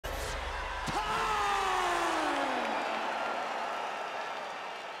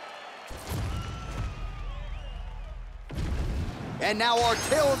And now our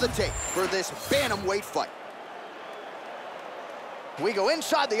tale of the tape for this bantamweight fight. We go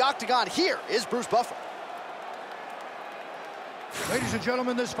inside the octagon. Here is Bruce Buffer. Ladies and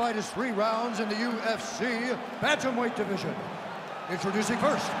gentlemen, this fight is 3 rounds in the UFC bantamweight division. Introducing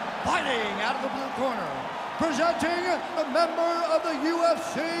first, fighting out of the blue corner, presenting a member of the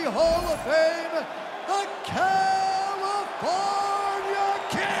UFC Hall of Fame, the California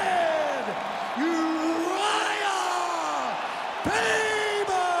Kid, Urijah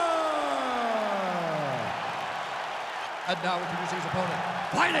Faber! And now introducing his opponent,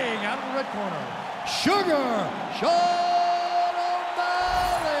 fighting out of the red corner, Sugar Sean.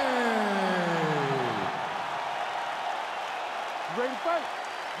 Ready to fight?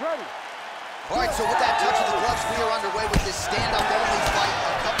 Ready. All right, so with that touch of the gloves, we are underway with this stand-up only fight.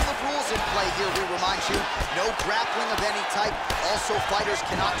 A couple of rules in play here, we remind you. No grappling of any type. Also, fighters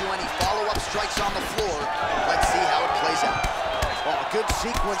cannot do any follow-up strikes on the floor. Let's see how it plays out. Oh, a good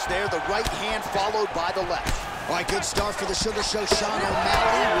sequence there. The right hand followed by the left. All right, good start for the Sugar Show. Sean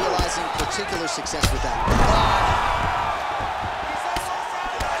O'Malley realizing particular success with that.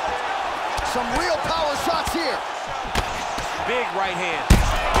 Some real power shots here. Big right hand.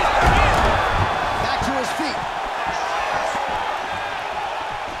 Back to his feet.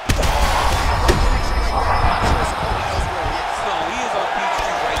 No, he is on Beach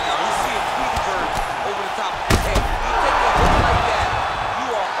Street right now. You see a Tweety Bird over the top of his head. You take a hit like that, you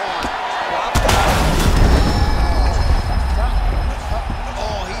are on.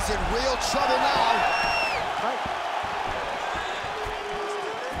 Oh, he's in real trouble now.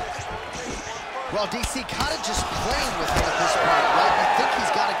 Well, DC kind of just playing with him at this point, right? You think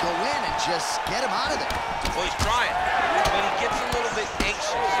he's got to go in and just get him out of there. Well, he's trying, but he gets a little bit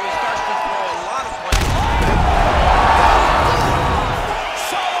anxious, so he starts to throw a lot of punches.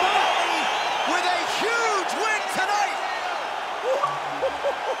 Somebody with a huge win tonight.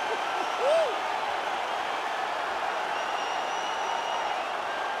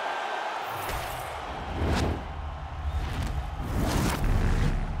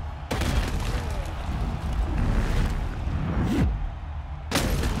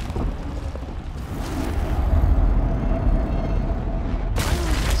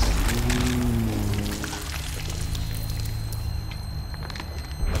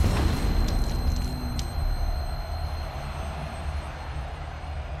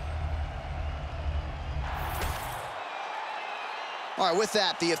 All right, with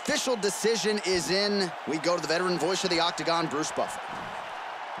that, the official decision is in. We go to the veteran voice of the octagon, Bruce Buffer.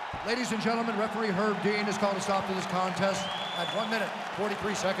 Ladies and gentlemen, referee Herb Dean has called a stop to this contest at 1 minute,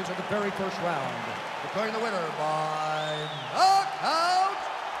 43 seconds of the very first round. Declaring the winner by knockout,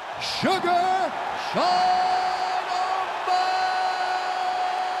 Sugar Sean O'Malley.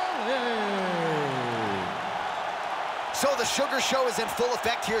 So the Sugar Show is in full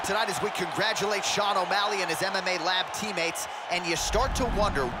effect here tonight as we congratulate Sean O'Malley and his MMA Lab teammates, and you start to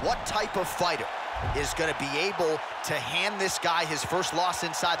wonder what type of fighter is going to be able to hand this guy his first loss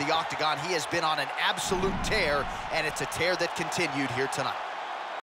inside the octagon. He has been on an absolute tear, and it's a tear that continued here tonight.